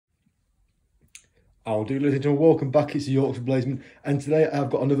I'll do, ladies and gentlemen, welcome back, it's the Yorkshire Blazeman, and today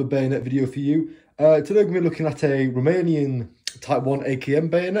I've got another bayonet video for you. Today we're going to be looking at a Romanian Type 1 AKM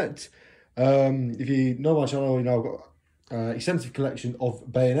bayonet. If you know my channel, you know I've got an extensive collection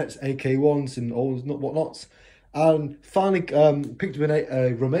of bayonets, AK1s and all whatnots, and finally picked up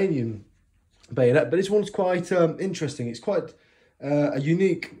a Romanian bayonet, but this one's quite interesting. It's quite a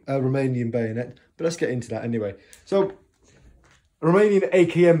unique Romanian bayonet, but let's get into that anyway. So, Romanian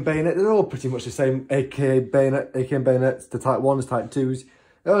AKM bayonet, they're all pretty much the same AKM bayonets, the Type 1s, Type 2s.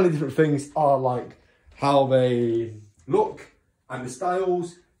 The only different things are like how they look and the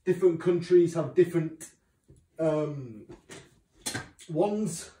styles. Different countries have different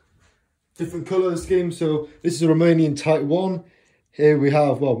ones, different colour schemes. So this is a Romanian Type 1. Here we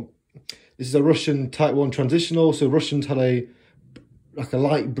have, well, this is a Russian Type 1 transitional. So Russians had a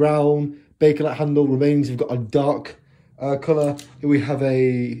light brown Bakelite handle. Romanians have got a dark colour. Here we have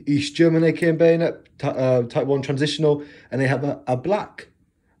a East German AKM bayonet, Type 1 transitional, and they have a black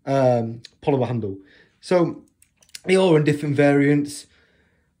polymer handle. So they all are in different variants.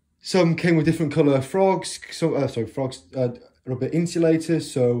 Some came with different colour frogs, rubber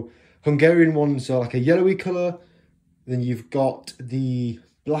insulators. So Hungarian ones are like a yellowy colour. Then you've got the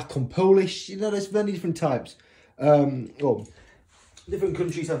black on Polish. You know, there's many different types. Well, different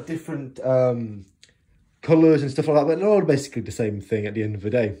countries have different colours and stuff like that, but they're all basically the same thing at the end of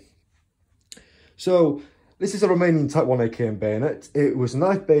the day. So this is a Romanian Type 1 AKM bayonet. It was a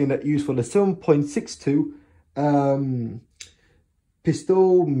knife bayonet used for the 7.62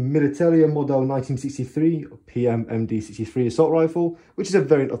 Pistol Militaria Model 1963 PM MD63 assault rifle, which is a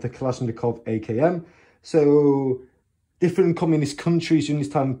variant of the Kalashnikov AKM. So different communist countries during this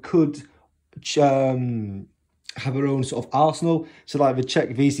time could have their own sort of arsenal. So like the Czech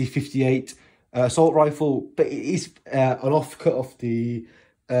VZ58 assault rifle, but it is an offcut of the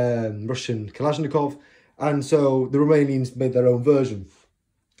Russian Kalashnikov, and so the Romanians made their own version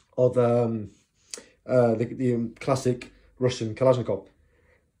of the classic Russian Kalashnikov.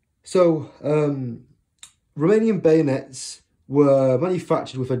 So Romanian bayonets were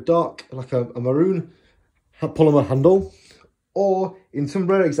manufactured with a dark, like a maroon polymer handle, or in some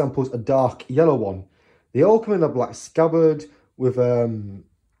rare examples a dark yellow one. They all come in a black scabbard with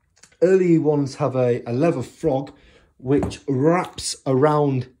early ones have a leather frog which wraps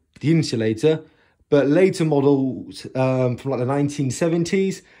around the insulator, but later models from like the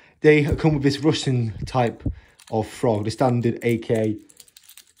 1970s, they come with this Russian type of frog, the standard AK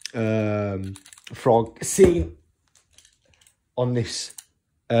frog seen on this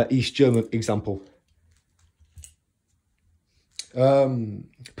East German example.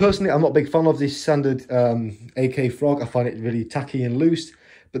 Personally, I'm not a big fan of this standard AK frog. I find it really tacky and loose.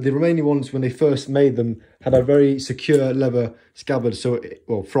 But the Romanian ones, when they first made them, had a very secure leather scabbard,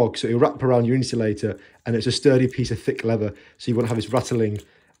 frog, so it would wrap around your insulator, and it's a sturdy piece of thick leather, so you wouldn't have this rattling,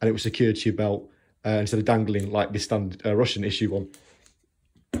 and it was secured to your belt instead of dangling like the standard Russian issue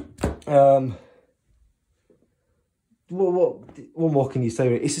one. What more can you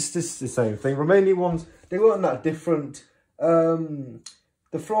say? It's just the same thing. Romanian ones, they weren't that different. The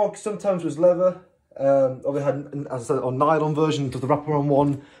frog sometimes was leather. Or they had, as I said, a nylon version of the wraparound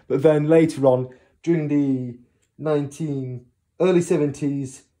one, but then later on, during the early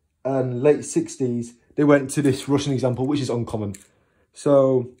 70s and late 60s, they went to this Russian example, which is uncommon.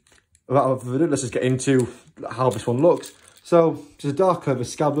 So, without further ado, let's just get into how this one looks. So, it's a dark leather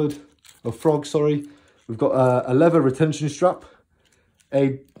scabbard, a frog, sorry. We've got a leather retention strap,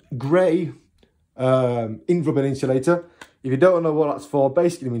 a grey rubber insulator. If you don't know what that's for,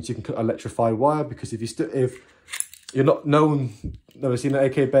 basically it means you can cut electrified wire, because if you're not never seen an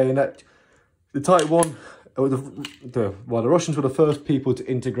AK bayonet, the Type 1, the Russians were the first people to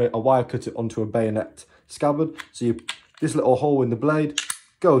integrate a wire cutter onto a bayonet scabbard. So this little hole in the blade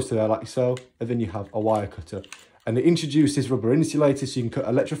goes to there like so, and then you have a wire cutter. And they introduced this rubber insulator so you can cut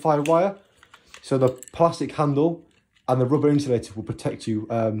electrified wire. So the plastic handle and the rubber insulator will protect you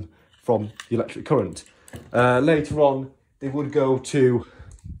from the electric current. Later on, they would go to,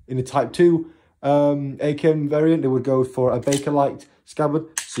 in the Type 2 AKM variant, they would go for a Bakelite scabbard,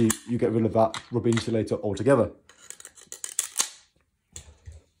 so you get rid of that rubber insulator altogether.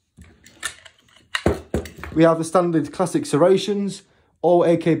 We have the standard classic serrations. All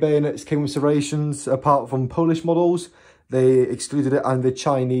AK bayonets came with serrations, apart from Polish models. They excluded it, and the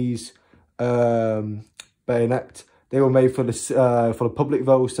Chinese bayonet. They were made for the public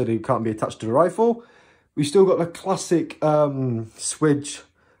though, so they can't be attached to the rifle. We've still got the classic switch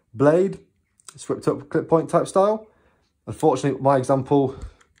blade, swept up clip point type style. Unfortunately, my example,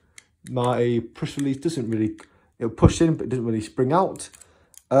 my push release doesn't really, it'll push in, but it doesn't really spring out.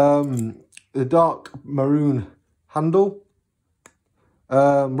 the dark maroon handle.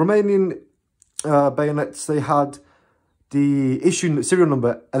 Romanian bayonets, they had the issue serial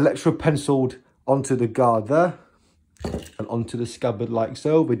number electro-penciled onto the guard there and onto the scabbard like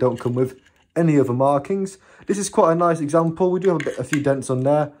so. We don't come with any other markings. This is quite a nice example. We do have a few dents on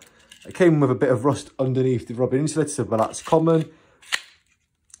there. It came with a bit of rust underneath the rubber insulator, but that's common.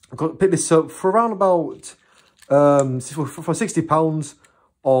 I've got to pick this up for around about for £60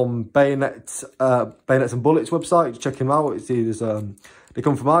 on Bayonets and Bullets website. Check them out. It's either, they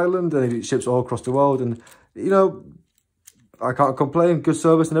come from Ireland and it ships all across the world, and you know, I can't complain. Good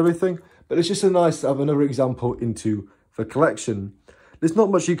service and everything, but it's just a nice to have another example into the collection. There's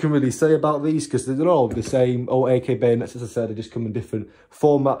not much you can really say about these because they're all the same. All AK bayonets, as I said, they just come in different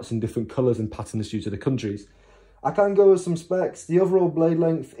formats and different colours and patterns due to the countries. I can go with some specs. The overall blade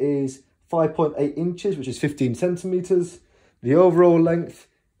length is 5.8 inches, which is 15 centimetres. The overall length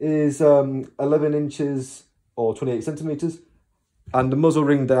is 11 inches or 28 centimetres. And the muzzle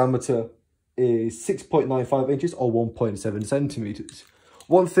ring diameter is 6.95 inches or 1.7 centimetres.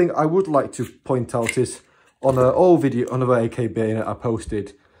 One thing I would like to point out is on an old video, on another AK bayonet I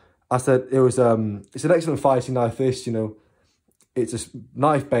posted, I said it was it's an excellent fighting knife. This, you know, it's a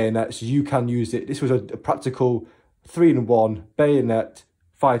knife bayonet, so you can use it. This was a practical 3-in-1 bayonet,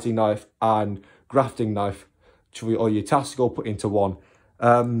 fighting knife, and grafting knife, or your tactical put into one.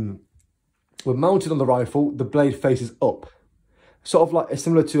 When mounted on the rifle, the blade faces up, sort of like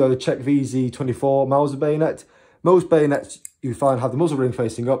similar to the Czech VZ24 Mauser bayonet. Most bayonets you find have the muzzle ring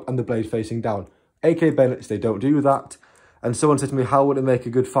facing up and the blade facing down. AK bayonets, they don't do that. And someone said to me, how would it make a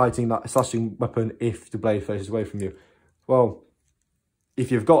good fighting slashing weapon if the blade faces away from you? Well,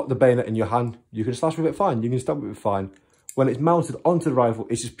 if you've got the bayonet in your hand, you can slash with it fine. You can stab with it fine. When it's mounted onto the rifle,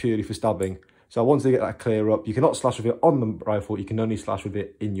 it's just purely for stabbing. So I wanted to get that clear up. You cannot slash with it on the rifle. You can only slash with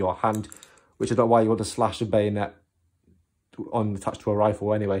it in your hand, which I don't know why you want to slash a bayonet attached to a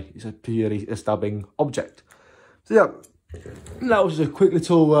rifle anyway. It's a purely a stabbing object. So yeah, that was just a quick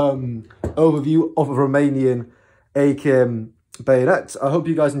little overview of a Romanian AKM bayonet. I hope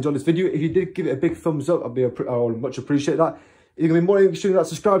you guys enjoyed this video. If you did, give it a big thumbs up. I would much appreciate that. If you're going to be more interested in that,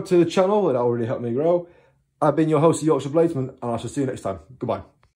 subscribe to the channel. That will really help me grow. I've been your host, Yorkshire Bladesman, and I shall see you next time. Goodbye.